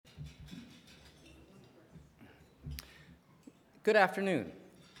Good afternoon.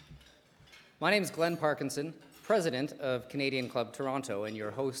 My name is Glenn Parkinson, President of Canadian Club Toronto and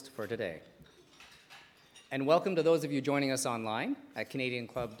your host for today. And welcome to those of you joining us online at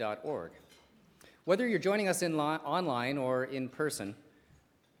canadianclub.org. Whether you're joining us online or in person,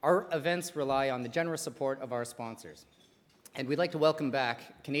 our events rely on the generous support of our sponsors. And we'd like to welcome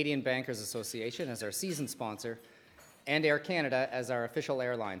back Canadian Bankers Association as our season sponsor and Air Canada as our official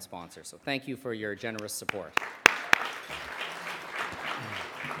airline sponsor. So thank you for your generous support.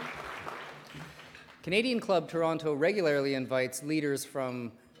 Canadian Club Toronto regularly invites leaders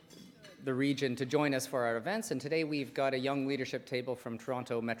from the region to join us for our events, and today we've got a young leadership table from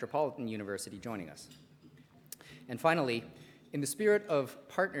Toronto Metropolitan University joining us. And finally, in the spirit of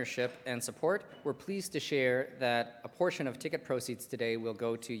partnership and support, we're pleased to share that a portion of ticket proceeds today will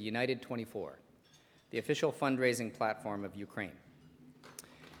go to United 24, the official fundraising platform of Ukraine.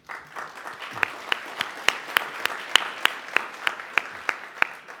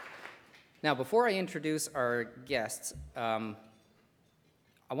 Now, before I introduce our guests, I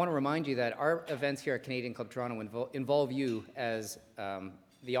want to remind you that our events here at Canadian Club Toronto involve you as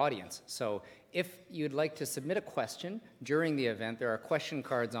the audience. So if you'd like to submit a question during the event, there are question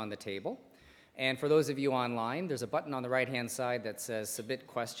cards on the table. And for those of you online, there's a button on the right-hand side that says Submit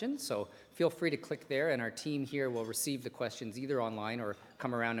Question. So feel free to click there, and our team here will receive the questions either online or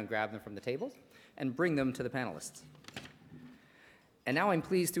come around and grab them from the tables and bring them to the panelists. And now I'm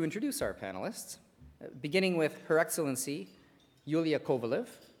pleased to introduce our panelists, beginning with Her Excellency Yuliya Kovaliv,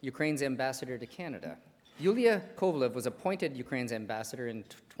 Ukraine's ambassador to Canada. Yuliya Kovaliv was appointed Ukraine's ambassador in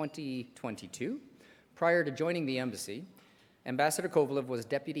 2022. Prior to joining the embassy, Ambassador Kovaliv was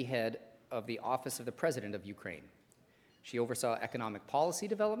deputy head of the Office of the President of Ukraine. She oversaw economic policy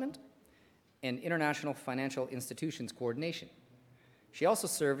development and international financial institutions coordination. She also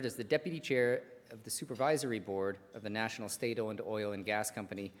served as the deputy chair of the supervisory board of the national state-owned oil and gas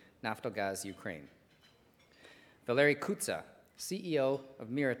company Naftogaz Ukraine. Valeriy Kutsyy, CEO of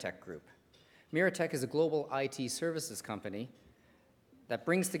Miratech Group. Miratech is a global IT services company that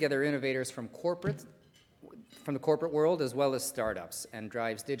brings together innovators from the corporate world as well as startups and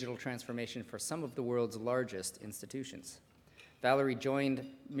drives digital transformation for some of the world's largest institutions. Valeriy joined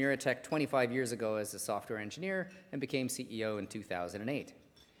Miratech 25 years ago as a software engineer and became CEO in 2008.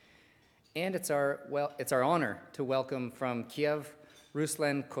 And it's our honor to welcome from Kiev,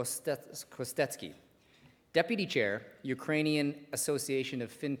 Ruslan Kostetsky, Deputy Chair, Ukrainian Association of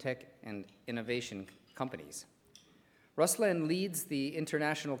Fintech and Innovation Companies. Ruslan leads the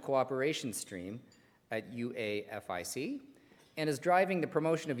international cooperation stream at UAFIC and is driving the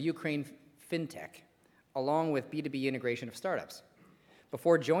promotion of Ukraine Fintech, along with B2B integration of startups.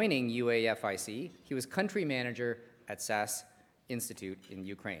 Before joining UAFIC, he was country manager at SAS Institute in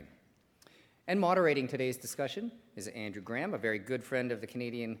Ukraine. And moderating today's discussion is Andrew Graham, a very good friend of the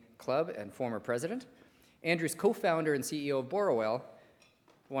Canadian Club and former president. Andrew's co-founder and CEO of Borrowell,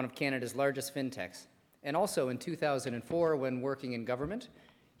 one of Canada's largest fintechs. And also in 2004, when working in government,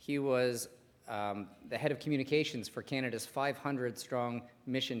 he was the head of communications for Canada's 500-strong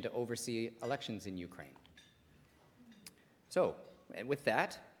mission to oversee elections in Ukraine. So, with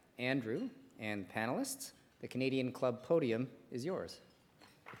that, Andrew and panelists, the Canadian Club podium is yours.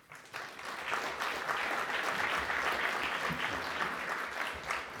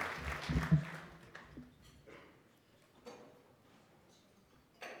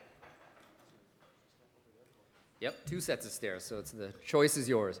 Yep, 2 sets of stairs, so the choice is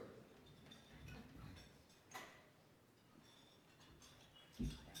yours. The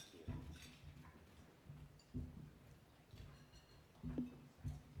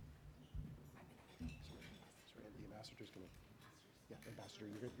ambassador's going to, ambassador,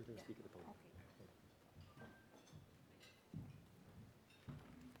 you're going to speak at the podium.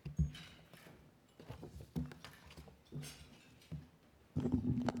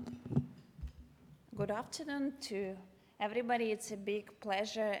 Good afternoon to everybody. It's a big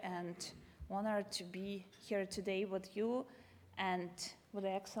pleasure and honor to be here today with you and with the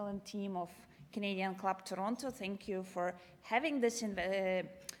excellent team of Canadian Club Toronto. Thank you for having this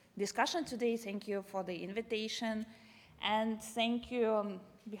discussion today. Thank you for the invitation. And thank you on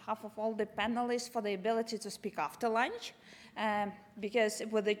behalf of all the panelists for the ability to speak after lunch. Because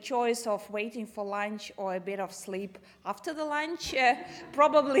with the choice of waiting for lunch or a bit of sleep after the lunch,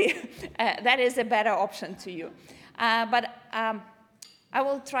 probably that is a better option to you. But I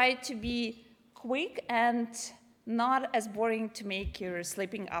will try to be quick and not as boring to make you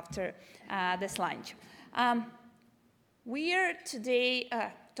sleeping after this lunch. We are today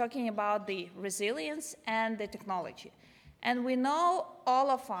talking about the resilience and the technology. And we know, all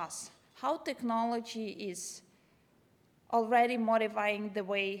of us, how technology is already modifying the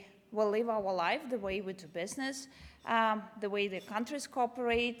way we live our life, the way we do business, the way the countries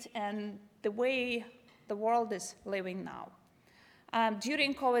cooperate, and the way the world is living now.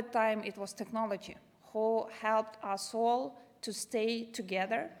 During COVID time, it was technology who helped us all to stay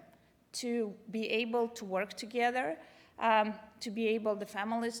together, to be able to work together, to be able, the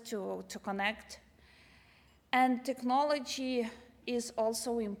families, to connect. And technology is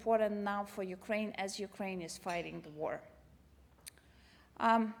also important now for Ukraine as Ukraine is fighting the war.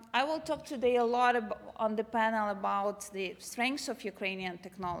 I will talk today a lot on the panel about the strengths of Ukrainian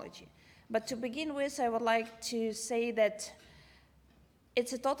technology. But to begin with, I would like to say that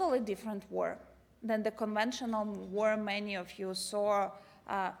it's a totally different war than the conventional war many of you saw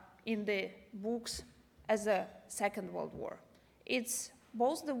in the books as a Second World War. It's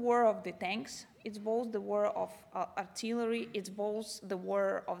both the war of the tanks, it's both the war of artillery, it's both the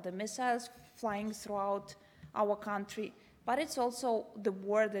war of the missiles flying throughout our country, but it's also the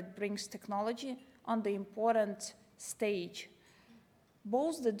war that brings technology on the important stage.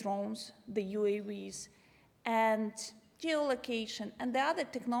 Both the drones, the UAVs, and geolocation, and the other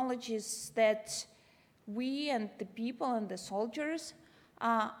technologies that we and the people and the soldiers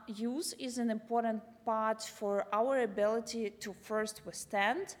use is an important part for our ability to first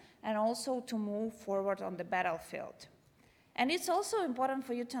withstand and also to move forward on the battlefield. And it's also important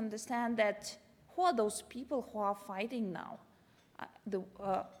for you to understand that who are those people who are fighting now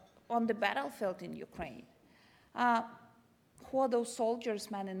on the battlefield in Ukraine? Who are those soldiers,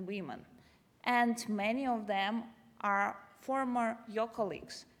 men and women? And many of them are former your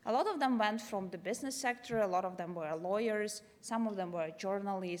colleagues. A lot of them went from the business sector, a lot of them were lawyers, some of them were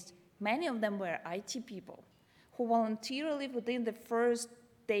journalists, many of them were IT people who voluntarily within the first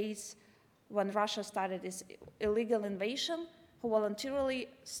days when Russia started its illegal invasion, who voluntarily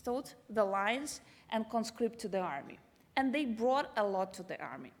stood the lines and conscript to the army. And they brought a lot to the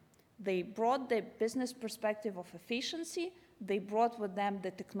army. They brought the business perspective of efficiency, they brought with them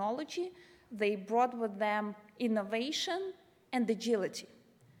the technology, they brought with them innovation and agility.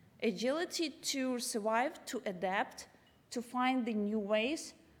 Agility to survive, to adapt, to find the new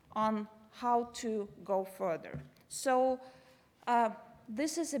ways on how to go further. So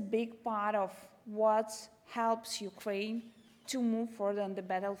this is a big part of what helps Ukraine to move further on the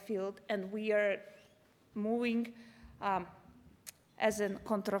battlefield, and we are moving as a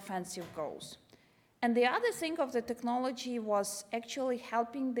counteroffensive goes. And the other thing of the technology was actually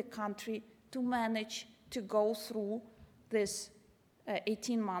helping the country to manage to go through this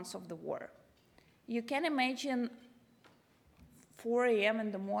 18 months of the war. You can imagine 4 a.m.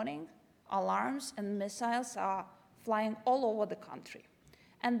 in the morning, alarms and missiles are flying all over the country.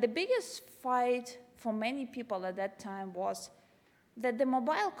 And the biggest fight for many people at that time was that the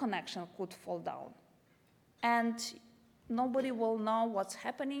mobile connection could fall down. And nobody will know what's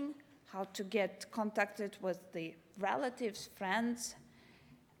happening, how to get contacted with the relatives, friends.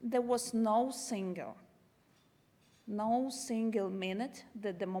 There was no single minute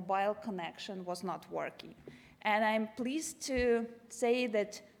that the mobile connection was not working. And I'm pleased to say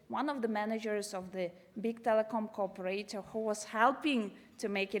that one of the managers of the big telecom cooperator who was helping to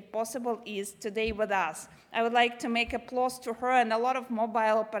make it possible is today with us. I would like to make applause to her and a lot of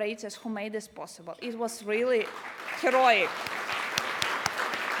mobile operators who made this possible. It was really heroic.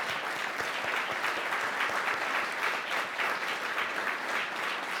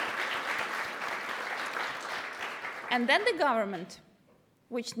 And then the government,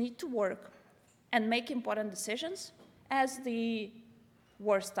 which need to work and make important decisions as the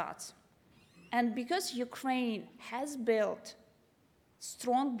war starts. And because Ukraine has built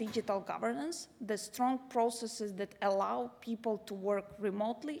strong digital governance, the strong processes that allow people to work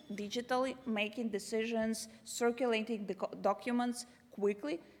remotely, digitally, making decisions, circulating the documents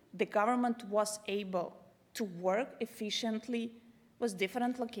quickly, the government was able to work efficiently with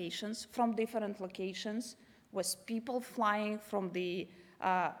different locations, from different locations, with people flying from the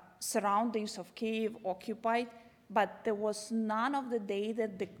surroundings of Kyiv occupied, but there was none of the day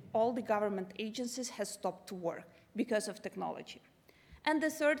that all the government agencies has stopped to work because of technology. And the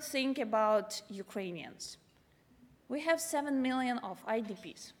third thing about Ukrainians. We have 7 million of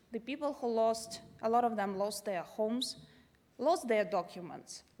IDPs, the people who lost, a lot of them lost their homes, lost their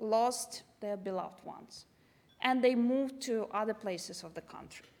documents, lost their beloved ones, and they moved to other places of the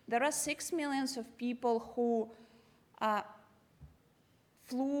country. There are 6 million of people who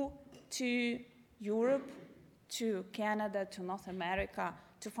flew to Europe, to Canada, to North America,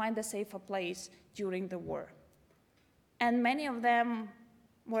 to find a safer place during the war. And many of them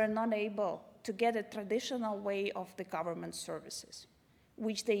were not able to get a traditional way of the government services,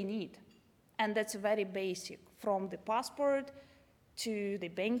 which they need. And that's very basic, from the passport to the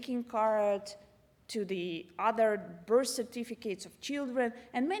banking card, to the other birth certificates of children,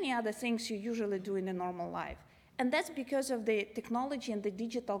 and many other things you usually do in a normal life. And that's because of the technology and the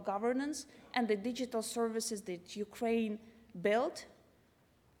digital governance and the digital services that Ukraine built.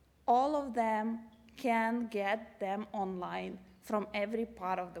 All of them can get them online from every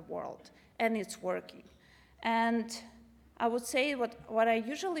part of the world, and it's working. And I would say what I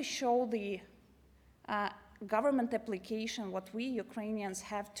usually show the government application, what we Ukrainians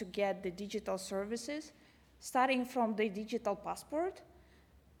have to get the digital services, starting from the digital passport,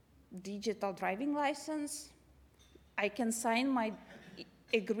 digital driving license. I can sign my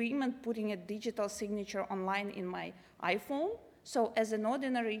agreement putting a digital signature online in my iPhone. So as an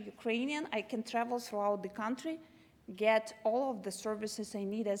ordinary Ukrainian, I can travel throughout the country, get all of the services I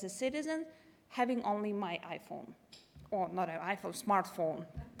need as a citizen, having only my iPhone, or not an iPhone, smartphone,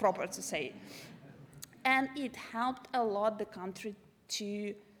 proper to say. And it helped a lot the country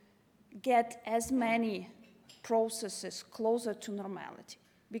to get as many processes closer to normality.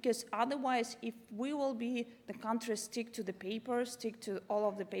 Because otherwise, if we will be, the country stick to the paper, stick to all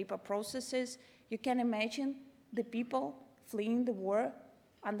of the paper processes, you can imagine the people fleeing the war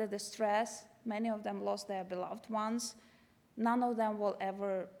under the stress. Many of them lost their beloved ones. None of them will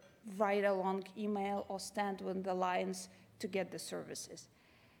ever write a long email or stand in the lines to get the services.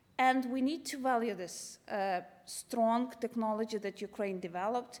 And we need to value this strong technology that Ukraine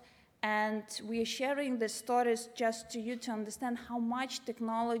developed. And we are sharing the stories just to you to understand how much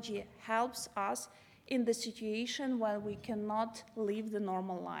technology helps us in the situation where we cannot live the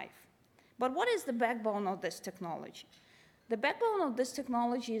normal life. But what is the backbone of this technology? The backbone of this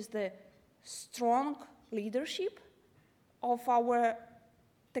technology is the strong leadership of our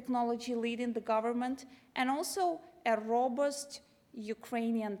technology lead in the government, and also a robust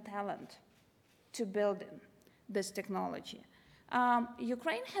Ukrainian talent to build in this technology.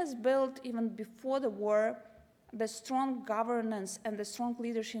 Ukraine has built, even before the war, the strong governance and the strong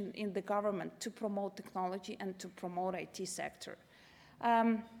leadership in the government to promote technology and to promote IT sector.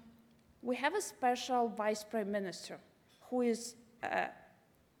 We have a special vice prime minister who is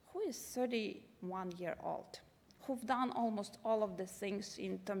 31 years old, who've done almost all of the things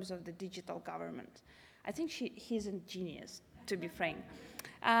in terms of the digital government. I think he's a genius, to be frank.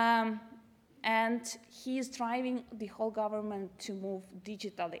 And he is driving the whole government to move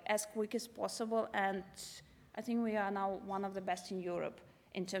digitally as quick as possible. And I think we are now one of the best in Europe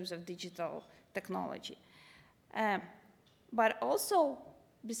in terms of digital technology. But also,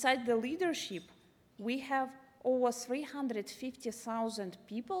 besides the leadership, we have over 350,000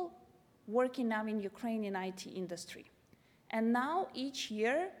 people working now in Ukrainian IT industry. And now each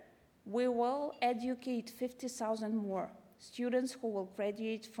year, we will educate 50,000 more students who will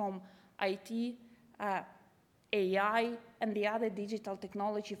graduate from IT, AI, and the other digital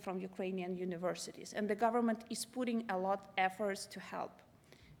technology from Ukrainian universities. And the government is putting a lot of efforts to help.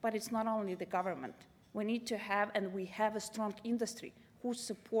 But it's not only the government. We need to have, and we have a strong industry who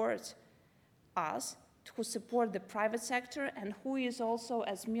supports us, who support the private sector, and who is also,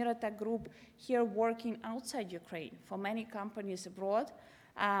 as Miratech Group, here working outside Ukraine for many companies abroad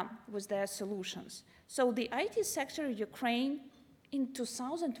with their solutions. So the IT sector in Ukraine in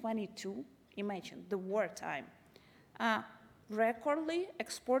 2022, imagine the wartime, recordly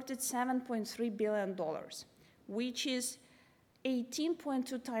exported $7.3 billion, which is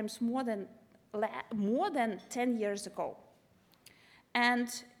 18.2 times more than 10 years ago. And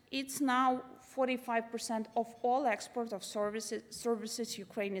it's now 45% of all export of services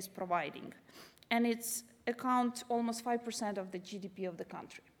Ukraine is providing. And it's account almost 5% of the GDP of the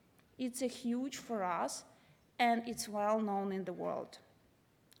country. It's a huge for us, and it's well known in the world.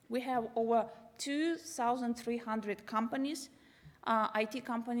 We have over 2,300 companies, IT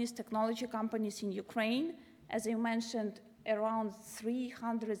companies, technology companies in Ukraine. As I mentioned, around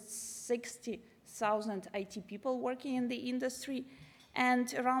 360,000 IT people working in the industry,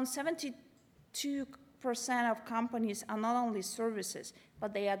 and around 72% of companies are not only services,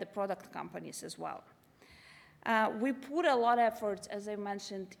 but they are the product companies as well. We put a lot of efforts, as I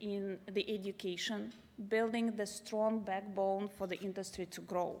mentioned, in the education, building the strong backbone for the industry to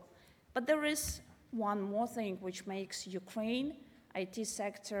grow. But there is one more thing which makes Ukraine IT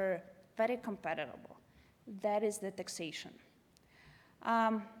sector very competitive. That is the taxation.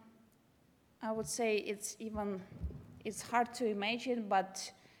 I would say it's hard to imagine,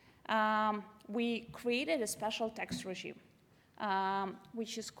 but we created a special tax regime,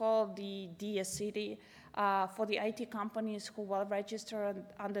 which is called the DSCD, for the IT companies who will register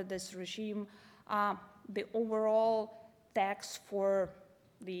under this regime. The overall tax for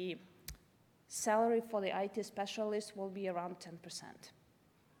the salary for the IT specialist will be around 10%,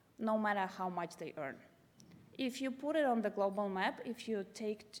 no matter how much they earn. If you put it on the global map, if you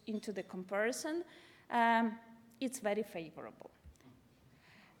take into the comparison, it's very favorable.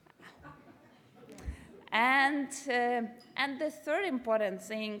 And the third important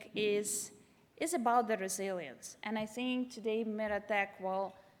thing is about the resilience. And I think today Miratech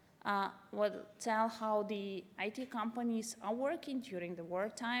will tell how the IT companies are working during the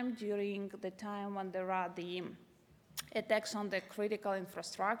wartime, during the time when there are the attacks on the critical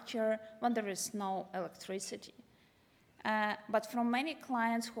infrastructure, when there is no electricity. But from many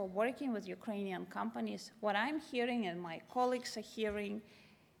clients who are working with Ukrainian companies, what I'm hearing and my colleagues are hearing,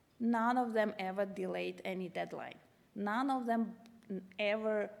 none of them ever delayed any deadline. None of them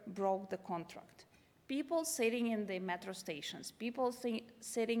ever broke the contract. People sitting in the metro stations, people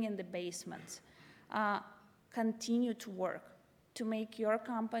sitting in the basements, continue to work to make your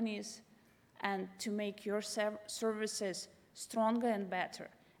companies and to make your services stronger and better.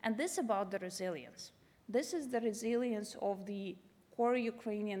 And this is about the resilience. This is the resilience of the core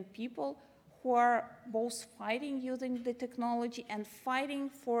Ukrainian people who are both fighting using the technology and fighting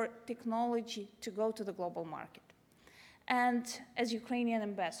for technology to go to the global market. And as Ukrainian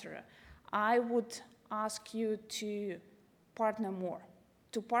ambassador, I would ask you to partner more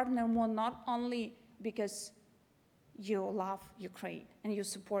not only because you love Ukraine and you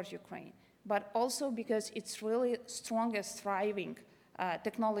support Ukraine, but also because it's really strongest thriving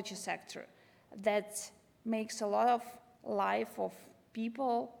technology sector that makes a lot of life of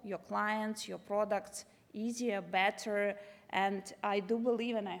people, your clients, your products easier, better, and I do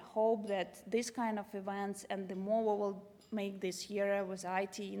believe and I hope that this kind of events and the more we will make this year with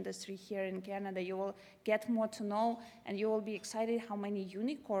IT industry here in Canada, you will get more to know and you will be excited how many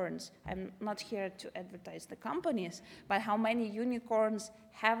unicorns, I'm not here to advertise the companies, but how many unicorns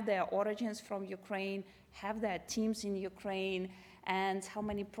have their origins from Ukraine, have their teams in Ukraine, and how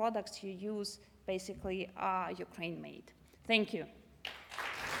many products you use basically are Ukraine made. Thank you.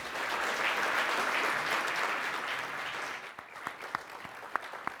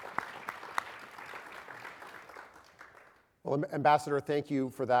 Well, Ambassador, thank you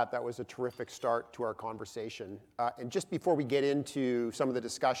for that. That was a terrific start to our conversation. And just before we get into some of the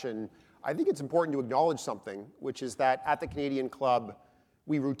discussion, I think it's important to acknowledge something, which is that at the Canadian Club,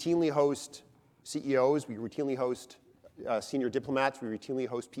 we routinely host CEOs, we routinely host senior diplomats, we routinely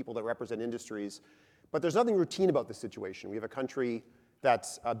host people that represent industries. But there's nothing routine about this situation. We have a country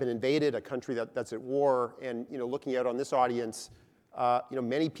that's been invaded, a country that's at war, and looking out on this audience,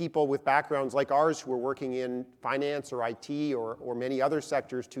 many people with backgrounds like ours who are working in finance or IT or many other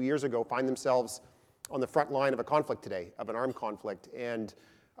sectors 2 years ago find themselves on the front line of a conflict today, of an armed conflict. And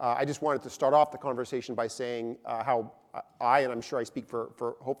I just wanted to start off the conversation by saying how I, and I'm sure I speak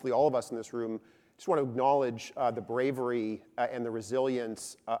for hopefully all of us in this room, just want to acknowledge the bravery and the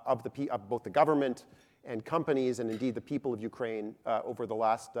resilience of both the government and companies, and indeed the people of Ukraine over the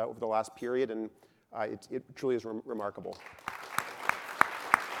last period, and it truly is remarkable.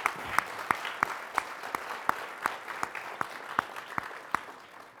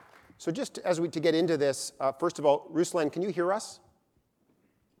 So just to get into this, first of all, Ruslan, can you hear us?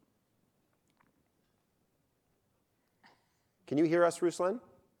 Can you hear us, Ruslan?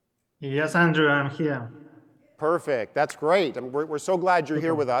 Yes, Andrew, I'm here. Perfect. That's great. We're so glad you're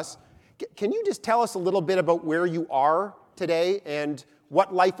here with us. Can you just tell us a little bit about where you are today and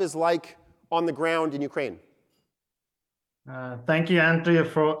what life is like on the ground in Ukraine? Thank you, Andrea,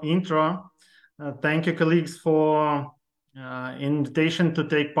 for intro. Thank you, colleagues, for invitation to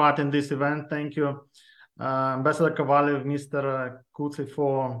take part in this event. Thank you, Ambassador Kovaliv, Mr. Kutsyy,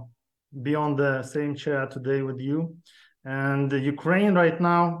 for being on the same chair today with you. And Ukraine right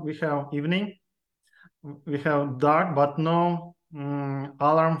now, we have evening, we have dark, but no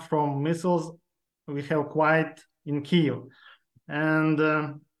alarm from missiles. We have quiet in Kyiv. And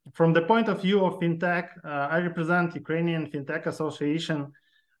from the point of view of Fintech, I represent Ukrainian Fintech Association,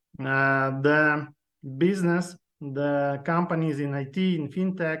 the business, the companies in IT, in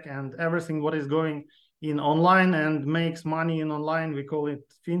Fintech, and everything what is going in online and makes money in online. We call it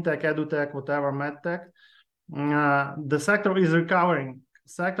Fintech, EduTech, whatever, MedTech. The sector is recovering.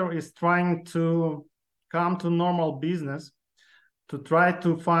 Sector is trying to come to normal business, to try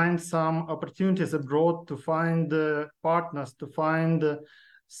to find some opportunities abroad, to find partners, to find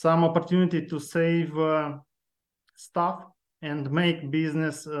some opportunity to save stuff and make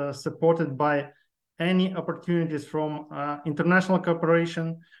business supported by any opportunities from international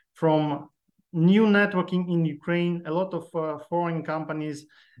cooperation, from new networking in Ukraine. A lot of foreign companies,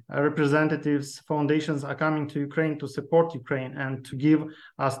 representatives, foundations are coming to Ukraine to support Ukraine and to give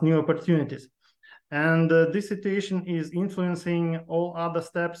us new opportunities. And this situation is influencing all other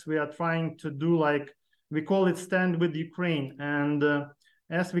steps we are trying to do, like we call it Stand with Ukraine. And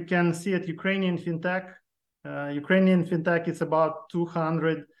as we can see at Ukrainian Fintech is about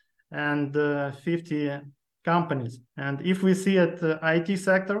 250 companies. And if we see at IT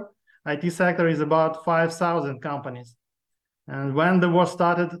sector is about 5,000 companies. And when the war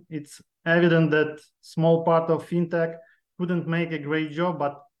started, it's evident that small part of fintech couldn't make a great job,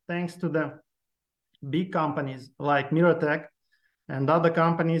 but thanks to the big companies like Miratech and other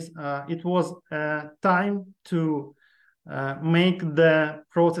companies, it was time to make the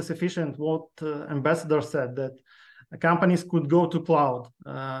process efficient. What ambassador said, that companies could go to cloud,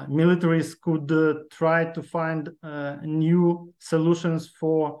 militaries could try to find new solutions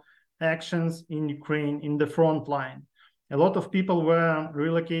for actions in Ukraine in the front line. A lot of people were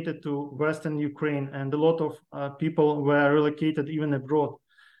relocated to Western Ukraine, and a lot of people were relocated even abroad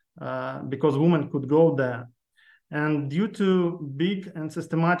because women could go there. And due to big and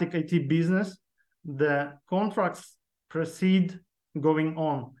systematic IT business, the contracts proceed going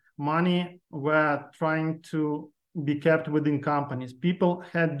on. Money were trying to be kept within companies. People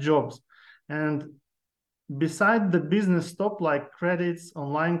had jobs. And beside the business stop, like credits,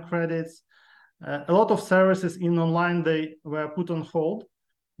 online credits, a lot of services in online, they were put on hold.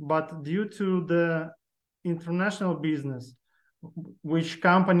 But due to the international business, which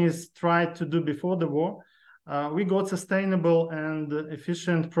companies tried to do before the war, we got sustainable and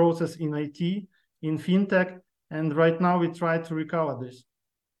efficient process in IT, in fintech, and right now we try to recover this.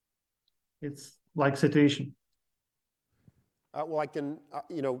 It's like situation. Well, I can,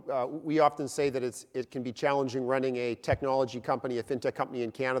 we often say that it can be challenging running a technology company, a fintech company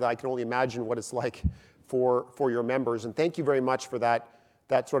in Canada. I can only imagine what it's like for your members. And thank you very much for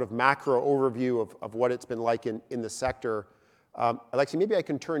that sort of macro overview of what it's been like in the sector. Alexei, maybe I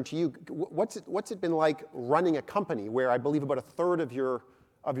can turn to you. What's it been like running a company where I believe about a third of your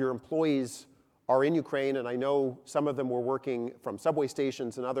employees are in Ukraine, and I know some of them were working from subway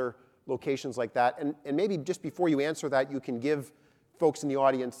stations and other locations like that. And maybe just before you answer that, you can give folks in the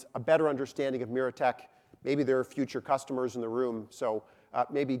audience a better understanding of Miratech. Maybe there are future customers in the room. So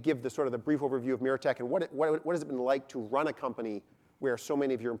maybe give the brief overview of Miratech and what has it been like to run a company where so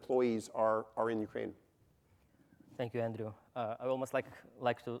many of your employees are in Ukraine? Thank you, Andrew. I almost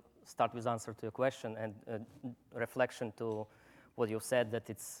like to start with answer to your question and reflection to what you said, that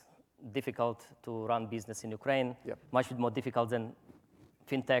it's difficult to run business in Ukraine, Yep. Much more difficult than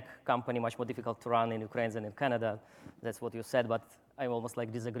fintech company, much more difficult to run in Ukraine than in Canada. That's what you said, but I almost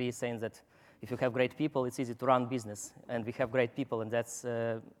disagree, saying that if you have great people, it's easy to run business, and we have great people, and that's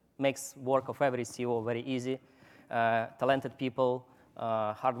makes work of every CEO very easy. Talented people,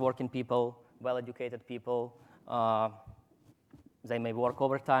 hardworking people, well-educated people. They may work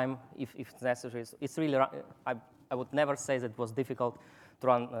overtime if it's necessary. It's really, I would never say that it was difficult to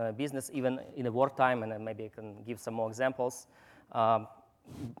run business, even in a wartime, and then maybe I can give some more examples.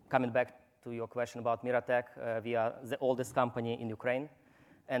 Coming back to your question about Miratech, we are the oldest company in Ukraine,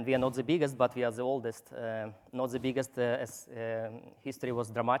 and we are not the biggest, but we are the oldest. Not the biggest, as history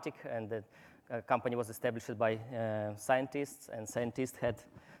was dramatic, and the company was established by scientists, and scientists had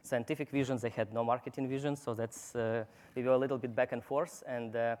scientific visions, they had no marketing vision, so that's, we were a little bit back and forth,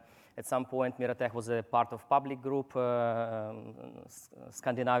 and at some point Miratech was a part of public group,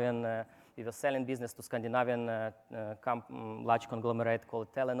 Scandinavian, we were selling business to Scandinavian large conglomerate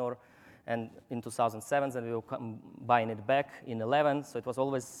called Telenor, and in 2007, then we were buying it back in 2011, so it was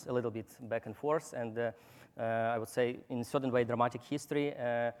always a little bit back and forth, and I would say in a certain way dramatic history,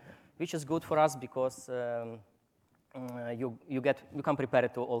 which is good for us because you come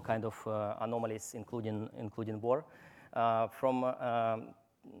prepared to all kind of anomalies, including war. From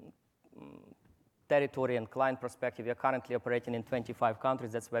territory and client perspective, we are currently operating in 25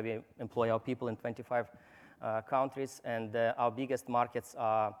 countries. That's where we employ our people in 25 countries, and our biggest markets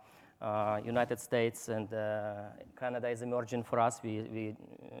are United States, and Canada is emerging for us. We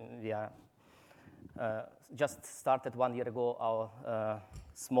are just started 1 year ago our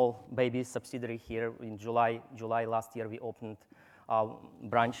small baby subsidiary here in July last year. We opened our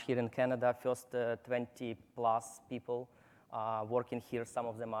branch here in Canada. First 20 plus people working here. Some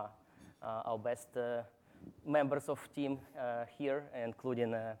of them are our best members of team here,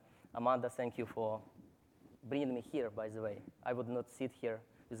 including Amanda. Thank you for bringing me here, by the way. I would not sit here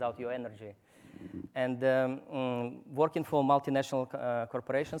without your energy. And working for multinational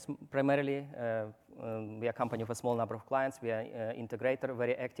corporations primarily. We are a company with a small number of clients. We are integrator,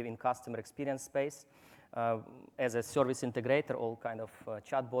 very active in customer experience space. As a service integrator, all kind of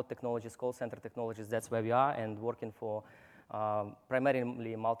chatbot technologies, call center technologies, that's where we are, and working for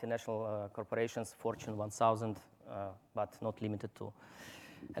primarily multinational corporations, Fortune 1000, but not limited to.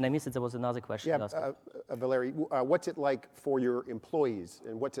 And I missed it, there was another question. Yeah, Valeriy, what's it like for your employees,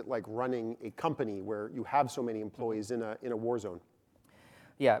 and what's it like running a company where you have so many employees in a war zone?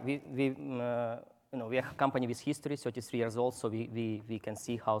 Yeah, we are a company with history, 33 years old, so we can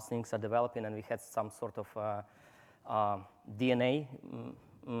see how things are developing, and we had some sort of DNA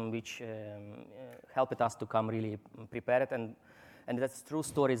which helped us to come really prepared. And that's true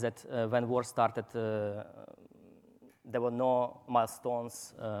story that when war started, there were no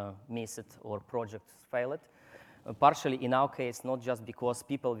milestones missed or projects failed. Partially in our case, not just because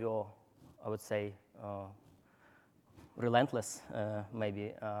people were, I would say, relentless,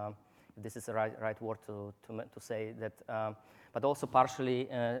 maybe this is the right word to say that, but also partially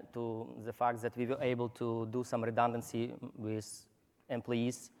to the fact that we were able to do some redundancy with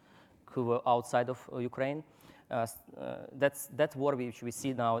employees who were outside of Ukraine. That war which we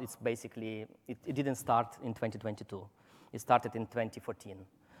see now, it's basically, it didn't start in 2022. It started in 2014.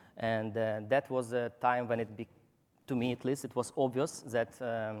 And that was a time when to me at least, it was obvious that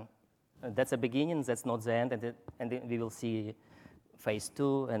that's a beginning, that's not the end, and we will see phase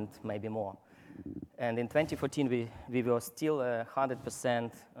 2 and maybe more. And in 2014, we were still a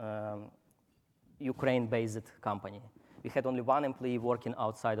 100% Ukraine-based company. We had only one employee working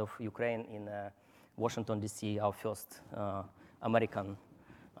outside of Ukraine in Washington, D.C., our first American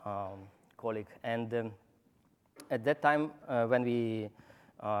colleague. And at that time, when we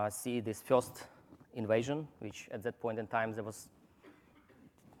see this first invasion, which at that point in time there was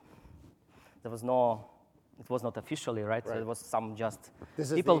no, it was not officially, right? So there was some just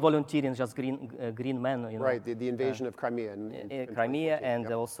people volunteering, just green men. You know, right, the invasion of Crimea. In Crimea,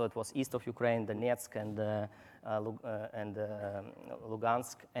 and also it was east of Ukraine, Donetsk and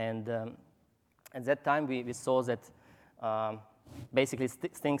Lugansk. And at that time, we saw that basically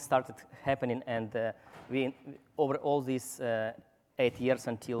things started happening, and we over all these 8 years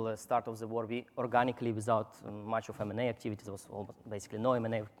until the start of the war, we organically, without much of M&A activity, there was almost basically no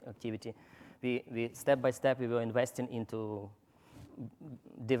M&A activity. We step by step, we were investing into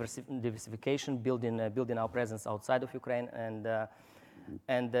diversification, building our presence outside of Ukraine,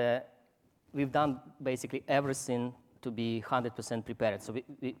 and we've done basically everything to be 100% prepared. So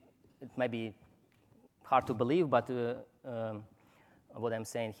it may be hard to believe, but what I'm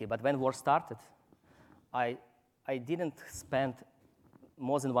saying here. But when war started, I didn't spend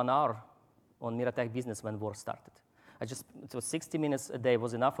more than 1 hour on Miratech business when war started. It was 60 minutes a day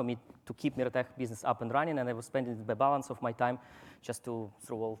was enough for me to keep Miratech business up and running, and I was spending the balance of my time just to,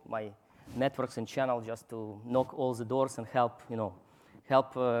 through all my networks and channel, just to knock all the doors and help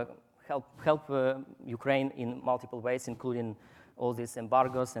Ukraine in multiple ways, including all these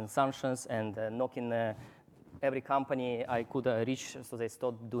embargoes and sanctions, and knocking every company I could reach so they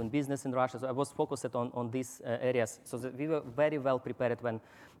stopped doing business in Russia. So I was focused on these areas. So that we were very well prepared when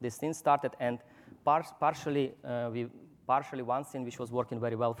this thing started. And partially one thing which was working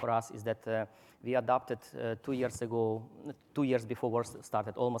very well for us is that we adopted 2 years ago, 2 years before war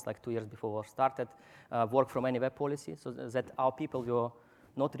started, almost like 2 years before war started, work from anywhere policy, so that our people were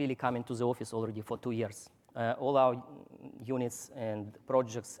not really coming to the office already for 2 years. All our units and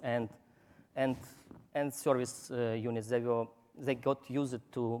projects and service units, they got used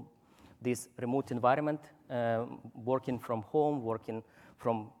to this remote environment, working from home, working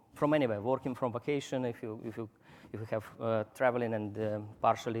from anywhere, working from vacation if you have traveling and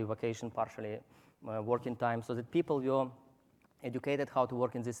partially vacation, partially working time, so that people were educated how to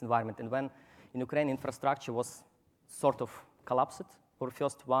work in this environment. And when in Ukraine infrastructure was sort of collapsed, for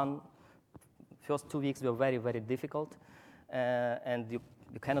first 2 weeks were very, very difficult, and you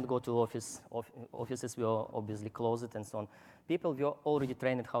cannot go to offices were obviously closed and so on. People were already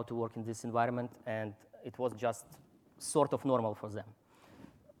trained how to work in this environment, and it was just sort of normal for them.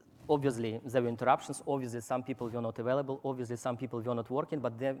 Obviously, there were interruptions. Obviously, some people were not available. Obviously, some people were not working,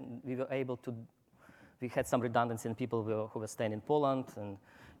 but then we had some redundancy in people who were staying in Poland and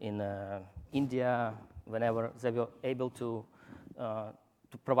in India, whenever they were able to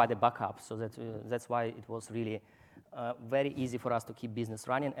provide a backup. So that's why it was really very easy for us to keep business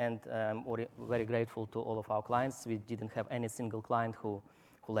running, and we're very grateful to all of our clients. We didn't have any single client who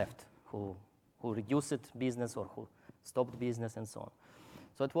left, who reduced business or who stopped business and so on.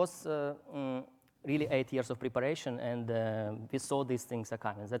 So it was really 8 years of preparation, and we saw these things are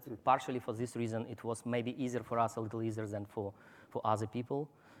coming. That partially for this reason, it was maybe easier for us, a little easier than for other people.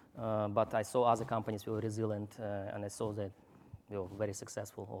 But I saw other companies were resilient, and I saw that we were very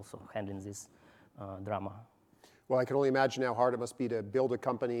successful also handling this drama. Well, I can only imagine how hard it must be to build a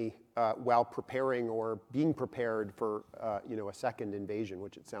company while preparing or being prepared for a second invasion,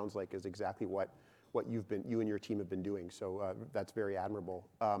 which it sounds like is exactly what you and your team have been doing. So that's very admirable.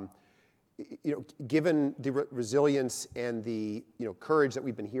 Given the resilience and the courage that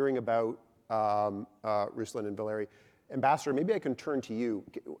we've been hearing about, Ruslan and Valeriy, Ambassador, maybe I can turn to you.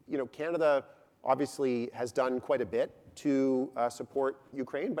 Canada obviously has done quite a bit to support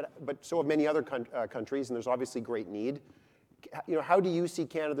Ukraine, but so have many other countries, and there's obviously great need. How do you see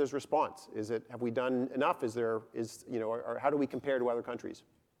Canada's response? Have we done enough? Or how do we compare to other countries?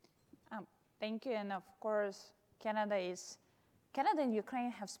 Thank you, and of course, Canada and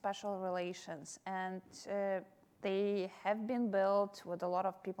Ukraine have special relations, and they have been built with a lot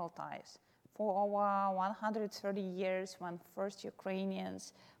of people ties. For over 130 years, when first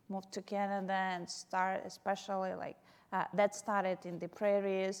Ukrainians moved to Canada and that started in the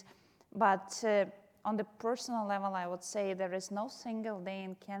prairies. But on the personal level, I would say there is no single day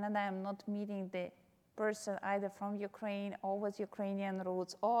in Canada I'm not meeting the person either from Ukraine or with Ukrainian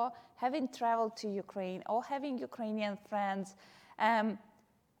roots, or having traveled to Ukraine, or having Ukrainian friends. And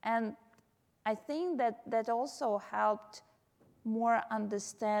I think that also helped more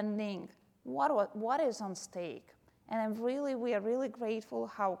understanding what is on stake. And we are really grateful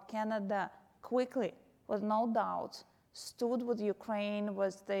how Canada quickly, with no doubt, stood with Ukraine,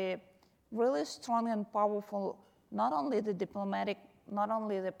 was the really strong and powerful, not only the diplomatic, not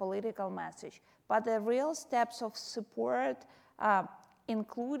only the political message, but the real steps of support,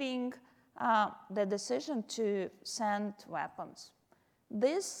 including the decision to send weapons.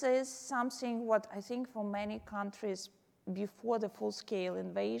 This is something what I think for many countries before the full-scale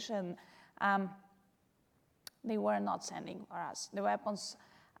invasion, they were not sending for us the weapons.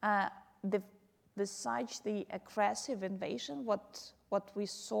 The aggressive invasion, what we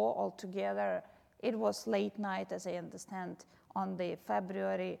saw altogether, it was late night, as I understand, on the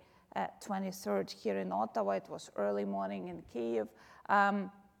February 23rd here in Ottawa. It was early morning in Kyiv.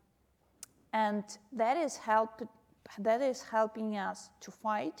 And that is helping us to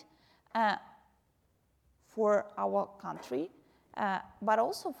fight for our country, but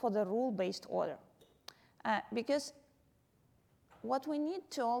also for the rule-based order. Because what we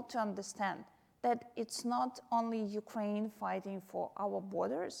need to all to understand that it's not only Ukraine fighting for our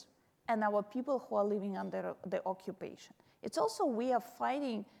borders and our people who are living under the occupation. It's also we are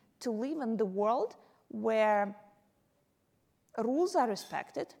fighting to live in the world where rules are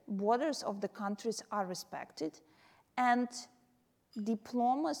respected, borders of the countries are respected, and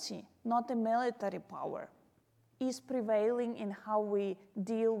diplomacy, not the military power, is prevailing in how we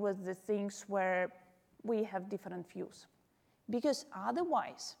deal with the things where we have different views. Because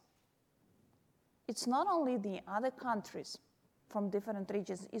otherwise, it's not only the other countries from different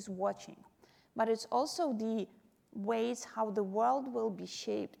regions is watching, but it's also the ways how the world will be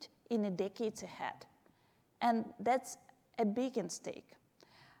shaped in the decades ahead. And that's a big stake.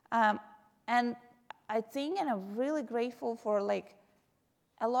 And I think, and I'm really grateful for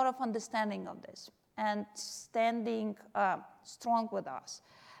a lot of understanding of this and standing strong with us.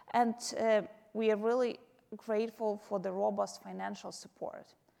 And we are really grateful for the robust financial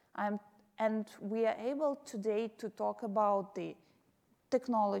support. And we are able today to talk about the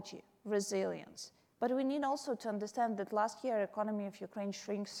technology, resilience. But we need also to understand that last year, economy of Ukraine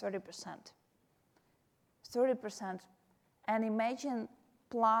shrank 30%. 30%. And imagine,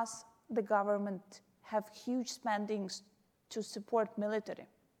 plus the government have huge spendings to support military.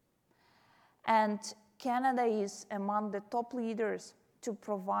 And Canada is among the top leaders to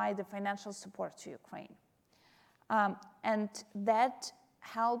provide the financial support to Ukraine. And that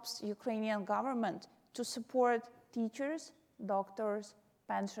helps Ukrainian government to support teachers, doctors,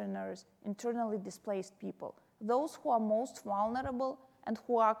 pensioners, internally displaced people, those who are most vulnerable and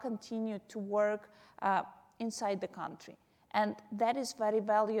who are continued to work inside the country. And that is very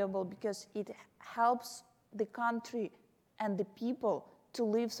valuable because it helps the country and the people to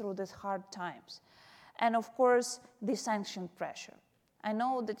live through these hard times. And of course, the sanction pressure. I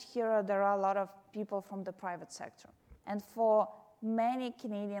know that there are a lot of people from the private sector. And for many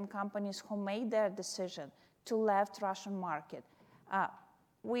Canadian companies who made their decision to left Russian market,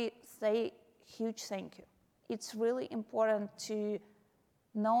 we say huge thank you. It's really important to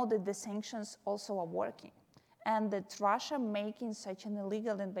know that the sanctions also are working and that Russia making such an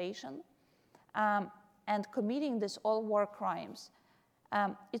illegal invasion and committing these all war crimes,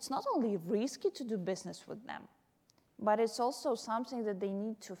 it's not only risky to do business with them, but it's also something that they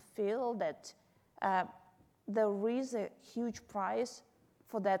need to feel that there is a huge price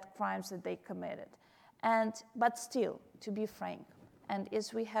for that crimes that they committed. But still, to be frank, and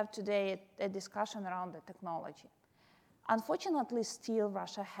as we have today a discussion around the technology, Unfortunately, still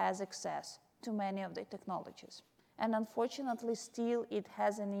Russia has access to many of the technologies. And unfortunately, still it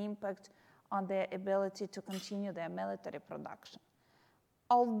has an impact on their ability to continue their military production.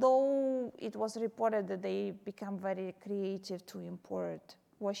 Although it was reported that they become very creative to import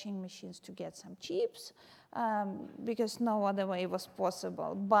washing machines to get some chips, because no other way was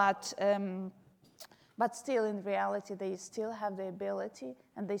possible. But still, in reality, they still have the ability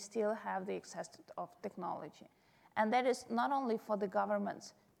and they still have the access of technology. And that is not only for the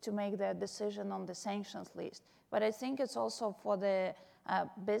governments to make their decision on the sanctions list, but I think it's also for the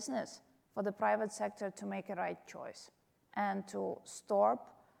business, for the private sector to make a right choice and to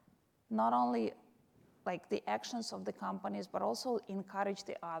stop not only like the actions of the companies, but also encourage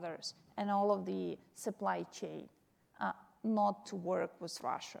the others and all of the supply chain not to work with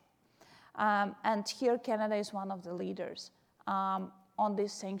Russia. And here Canada is one of the leaders on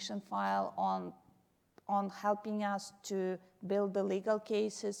this sanction file, on helping us to build the legal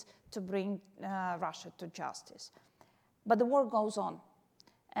cases to bring Russia to justice. But the war goes on,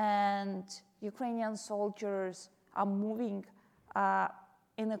 and Ukrainian soldiers are moving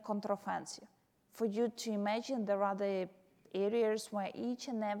in a counteroffensive. For you to imagine, there are the areas where each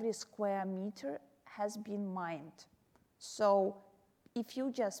and every square meter has been mined. So if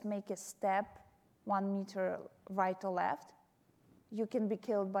you just make a step 1 meter right or left, you can be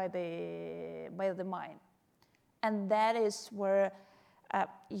killed by the mine. And that is where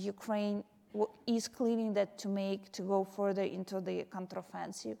Ukraine is cleaning that to go further into the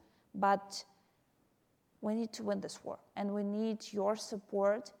counteroffensive. But we need to win this war, and we need your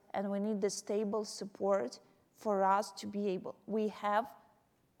support, and we need the stable support for us to be able.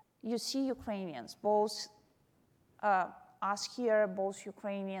 You see Ukrainians, both us here, both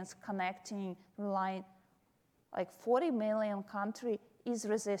Ukrainians connecting, relying, like 40 million country is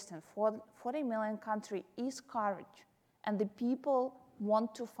resistant, 40 million country is courage, and the people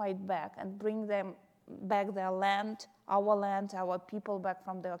want to fight back and bring them back their land, our people back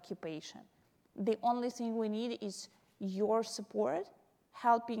from the occupation. The only thing we need is your support,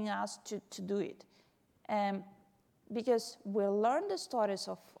 helping us to do it. Because we learned the stories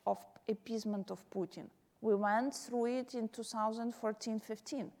of appeasement of Putin. We went through it in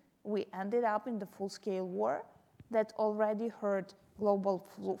 2014-15. We ended up in the full-scale war that already hurt global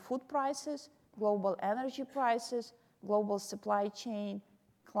food prices, global energy prices, global supply chain,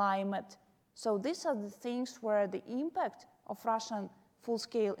 climate. So these are the things where the impact of Russian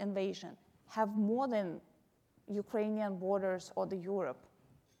full-scale invasion have more than Ukrainian borders or the Europe.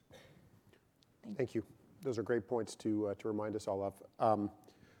 Thank you. Those are great points to remind us all of.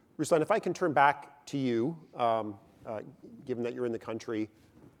 Ruslan, if I can turn back to you, given that you're in the country.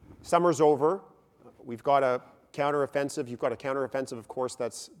 Summer's over. We've got a counteroffensive. You've got a counteroffensive, of course,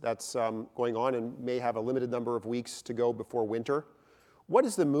 that's going on and may have a limited number of weeks to go before winter. What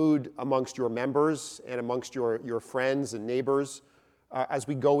is the mood amongst your members and amongst your friends and neighbors as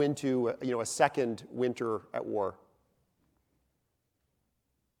we go into a second winter at war?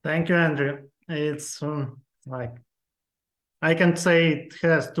 Thank you, Andrew. It's like I can say it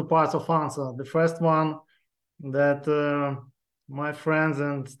has two parts of answer. The first one, that my friends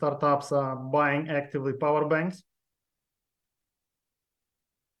and startups are buying actively power banks.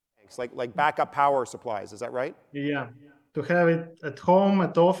 Like backup power supplies, is that right? Yeah, to have it at home,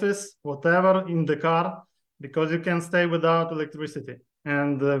 at office, whatever, in the car, because you can stay without electricity.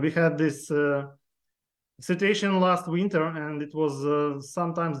 And we had this situation last winter, and it was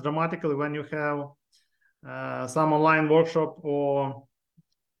sometimes dramatically when you have some online workshop or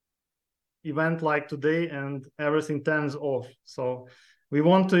event like today and everything turns off. So we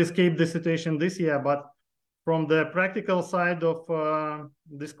want to escape the situation this year, but from the practical side of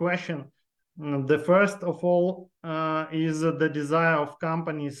this question, the first of all is the desire of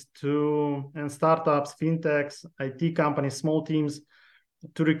companies and startups, fintechs, IT companies, small teams,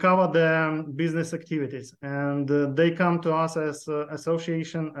 to recover their business activities. And they come to us as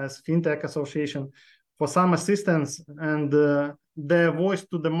association, as fintech association, for some assistance and their voice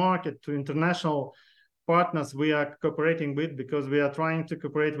to the market, to international partners we are cooperating with, because we are trying to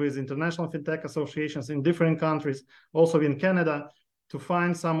cooperate with international fintech associations in different countries, also in Canada, to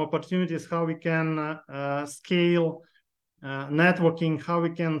find some opportunities how we can scale networking, how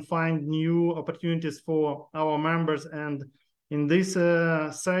we can find new opportunities for our members. And in this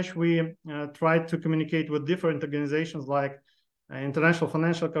search, we tried to communicate with different organizations like International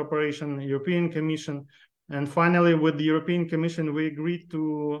Financial Corporation, European Commission, and finally with the European Commission, we agreed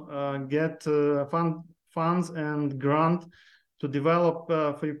to get funds and grant to develop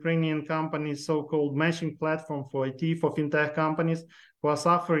for Ukrainian companies so-called matching platform for IT, for fintech companies who are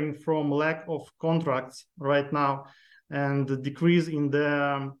suffering from lack of contracts right now. and the decrease in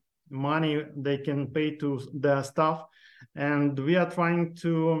the money they can pay to their staff. And we are trying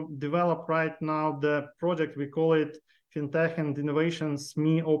to develop right now the project, we call it Fintech and Innovations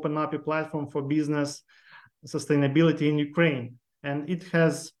SME Open API Platform for Business Sustainability in Ukraine. And it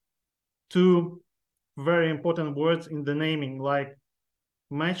has two very important words in the naming, like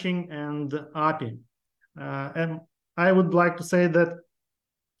matching and API. And I would like to say that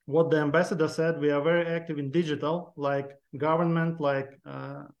what the ambassador said, we are very active in digital, like government, like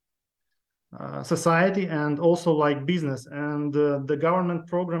society, and also like business. And the government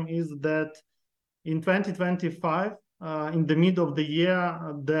program is that in 2025, in the middle of the year,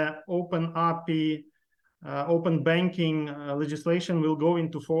 the open API, open banking legislation will go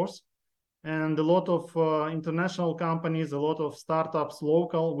into force. And a lot of international companies, a lot of startups,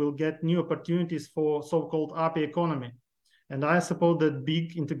 local, will get new opportunities for so-called API economy. And I suppose that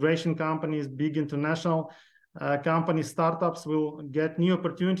big integration companies, big international companies, startups will get new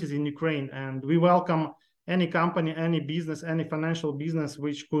opportunities in Ukraine. And we welcome any company, any business, any financial business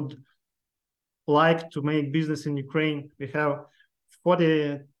which could like to make business in Ukraine. We have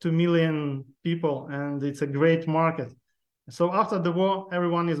 42 million people, and it's a great market. So after the war,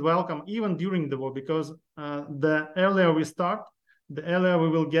 everyone is welcome, even during the war, because the earlier we start, the earlier we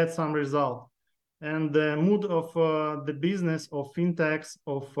will get some result. And the mood of the business, of fintechs,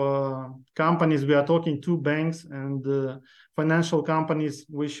 of companies, we are talking to banks and financial companies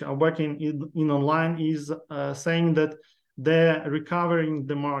which are working in online, is saying that they're recovering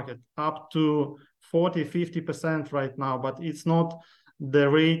the market up to 40–50% right now, but it's not the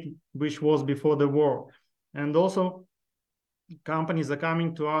rate which was before the war. And also, companies are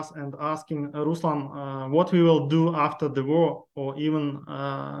coming to us and asking, Ruslan, what we will do after the war, or even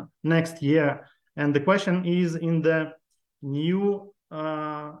next year. And the question is in the new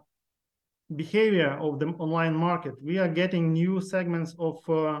behavior of the online market. We are getting new segments of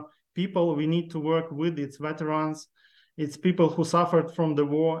people we need to work with. It's veterans, it's people who suffered from the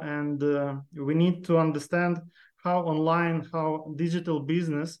war, and we need to understand how online, how digital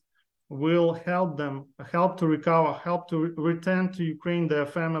business will help them, help to recover, help to return to Ukraine, their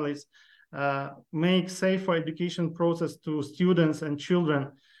families, make safer education process to students and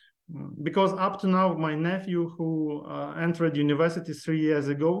children. Because up to now, my nephew who entered university 3 years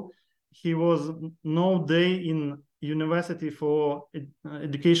ago, he was no day in university for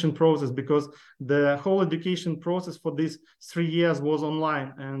education process, because the whole education process for these 3 years was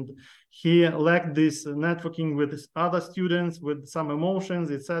online, and he lacked this networking with other students, with some emotions,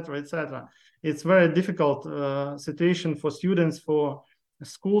 etc., etc. It's very difficult situation for students, for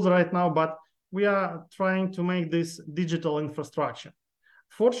schools right now, but we are trying to make this digital infrastructure.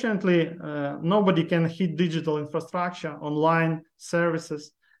 Fortunately, nobody can hit digital infrastructure, online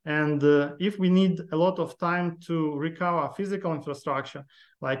services. And if we need a lot of time to recover physical infrastructure,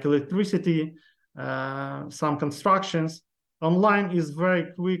 like electricity, some constructions, online is very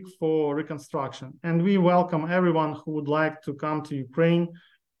quick for reconstruction. And we welcome everyone who would like to come to Ukraine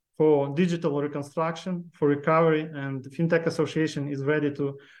for digital reconstruction, for recovery, and the Fintech Association is ready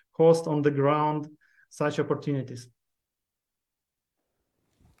to host on the ground such opportunities.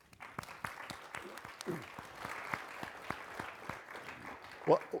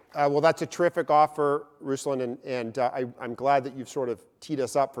 Well, that's a terrific offer, Ruslan, and I'm glad that you've sort of teed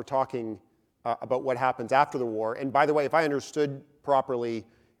us up for talking about what happens after the war. And by the way, if I understood properly,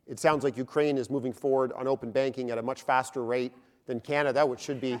 it sounds like Ukraine is moving forward on open banking at a much faster rate than Canada, which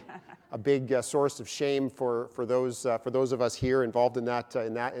should be a big source of shame for those of us here involved in that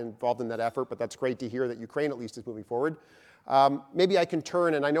effort. But that's great to hear that Ukraine at least is moving forward. Maybe I can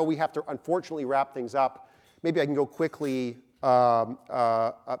turn, and I know we have to unfortunately wrap things up. Maybe I can go quickly.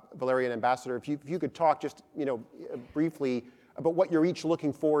 Valeriy and Ambassador, if you could talk just briefly about what you're each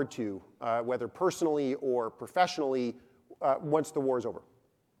looking forward to, whether personally or professionally, once the war is over.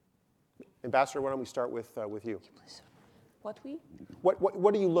 Ambassador, why don't we start with you? What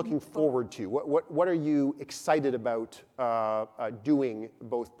are you looking forward to? What are you excited about doing,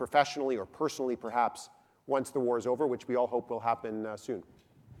 both professionally or personally, perhaps, once the war is over, which we all hope will happen soon?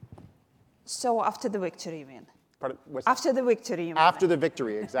 So after the victory, you mean? Pardon, after the victory, you mean? After the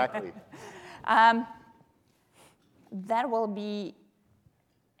victory, exactly. That will be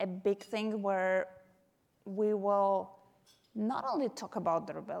a big thing where we will not only talk about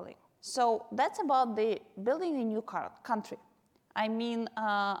the rebuilding. So that's about the building a new country. I mean,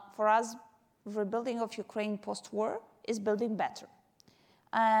 for us, rebuilding of Ukraine post-war is building better.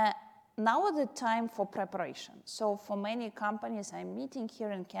 Now is the time for preparation. So for many companies I'm meeting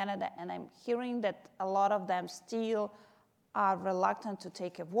here in Canada, and I'm hearing that a lot of them still are reluctant to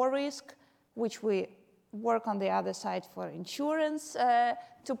take a war risk, which we work on the other side for insurance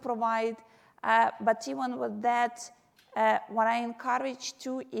to provide. But even with that, what I encourage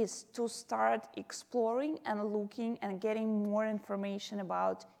too is to start exploring and looking and getting more information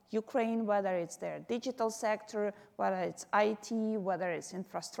about Ukraine, whether it's their digital sector, whether it's IT, whether it's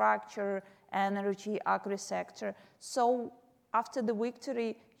infrastructure, energy, agri-sector. So after the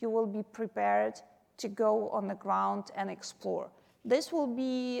victory, you will be prepared to go on the ground and explore. This will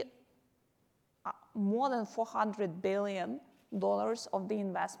be more than $400 billion of the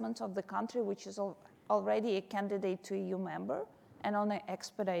investment of the country, which is already a candidate to EU member and on an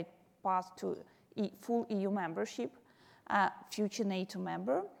expedite path to full EU membership, future NATO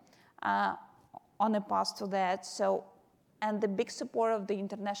member, on a path to that. So, and the big support of the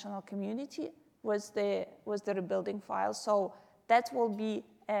international community was the rebuilding file. So that will be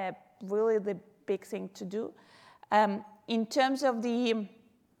really the big thing to do. In terms of the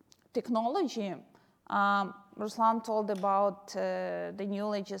technology, Ruslan told about the new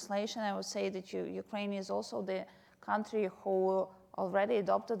legislation. I would say that Ukraine is also the country who already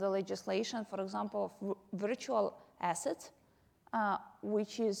adopted the legislation, for example, of virtual assets,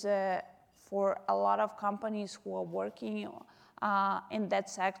 which is for a lot of companies who are working in that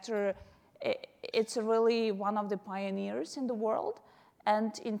sector. It's really one of the pioneers in the world.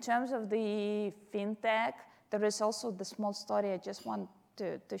 And in terms of the fintech, there is also the small story I just want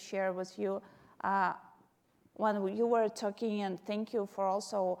to share with you. When you were talking, and thank you for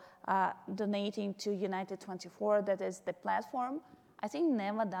also donating to United 24, that is the platform. I think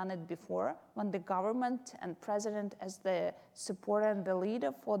never done it before, when the government and president as the supporter and the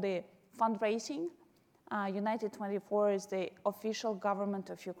leader for the fundraising. United 24 is the official government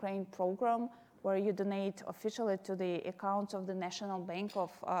of Ukraine program where you donate officially to the accounts of the National Bank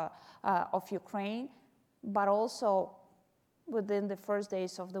of Ukraine, but also within the first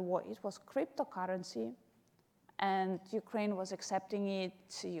days of the war, it was cryptocurrency, and Ukraine was accepting it.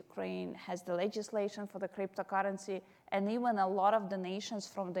 Ukraine has the legislation for the cryptocurrency, and even a lot of the nations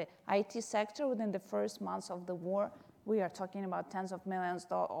from the IT sector within the first months of the war, we are talking about tens of millions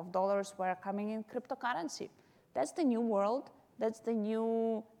of dollars were coming in cryptocurrency. That's the new world. That's the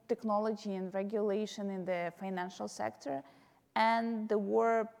new technology and regulation in the financial sector. And the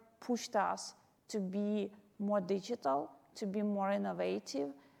war pushed us to be more digital, to be more innovative,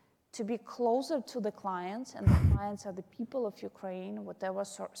 to be closer to the clients. And the clients are the people of Ukraine, whatever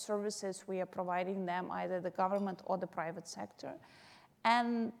services we are providing them, either the government or the private sector.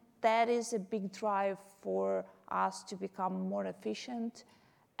 And that is a big drive for us to become more efficient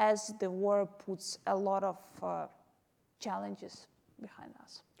as the war puts a lot of challenges behind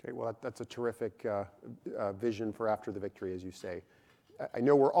us. Okay, well, that's a terrific vision for after the victory, as you say. I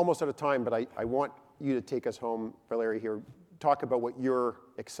know we're almost out of time, but I want you to take us home, Valeriy, here. Talk about what you're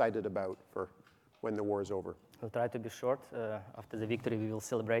excited about for when the war is over. I'll try to be short. After the victory, we will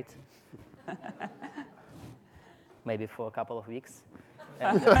celebrate. Maybe for a couple of weeks.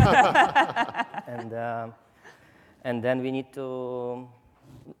 And then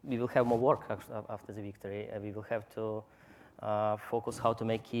we will have more work after the victory. We will have to focus how to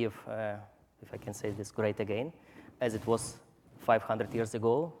make Kyiv, if I can say this, great again. As it was 500 years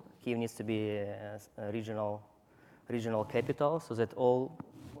ago, Kyiv needs to be a regional capital so that all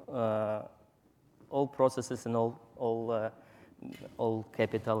processes and all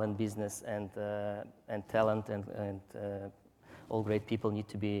capital and business and talent and all great people need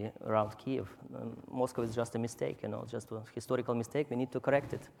to be around Kyiv. Moscow is just a mistake, just a historical mistake. We need to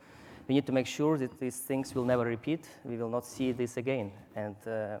correct it. We need to make sure that these things will never repeat. We will not see this again. And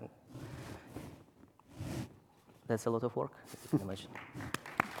that's a lot of work, as you can imagine.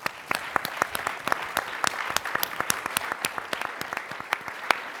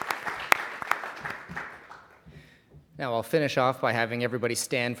 Now I'll finish off by having everybody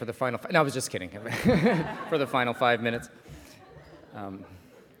stand for the final. No, I was just kidding. For the final 5 minutes.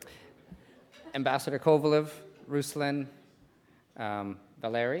 Ambassador Kovaliv, Ruslan,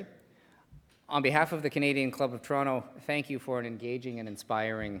 Valeriy, on behalf of the Canadian Club of Toronto, thank you for an engaging and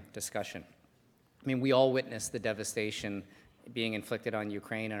inspiring discussion. I mean, we all witnessed the devastation being inflicted on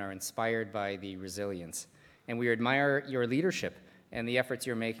Ukraine and are inspired by the resilience. And we admire your leadership and the efforts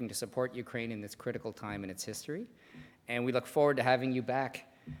you're making to support Ukraine in this critical time in its history. And we look forward to having you back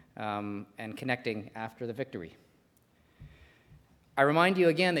and connecting after the victory. I remind you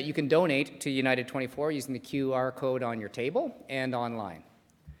again that you can donate to United 24 using the QR code on your table and online.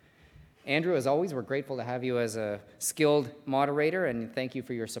 Andrew, as always, we're grateful to have you as a skilled moderator, and thank you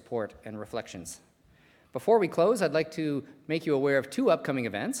for your support and reflections. Before we close, I'd like to make you aware of two upcoming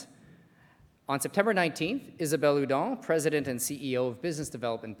events. On September 19th, Isabelle Hudon, President and CEO of Business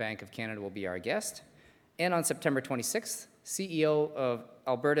Development Bank of Canada, will be our guest. And on September 26th, CEO of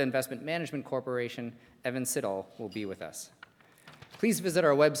Alberta Investment Management Corporation, Evan Siddall, will be with us. Please visit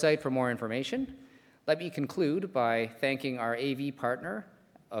our website for more information. Let me conclude by thanking our AV partner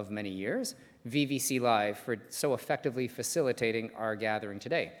of many years, VVC Live, for so effectively facilitating our gathering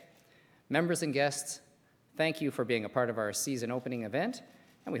today. Members and guests, thank you for being a part of our season opening event,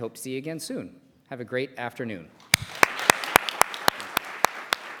 and we hope to see you again soon. Have a great afternoon.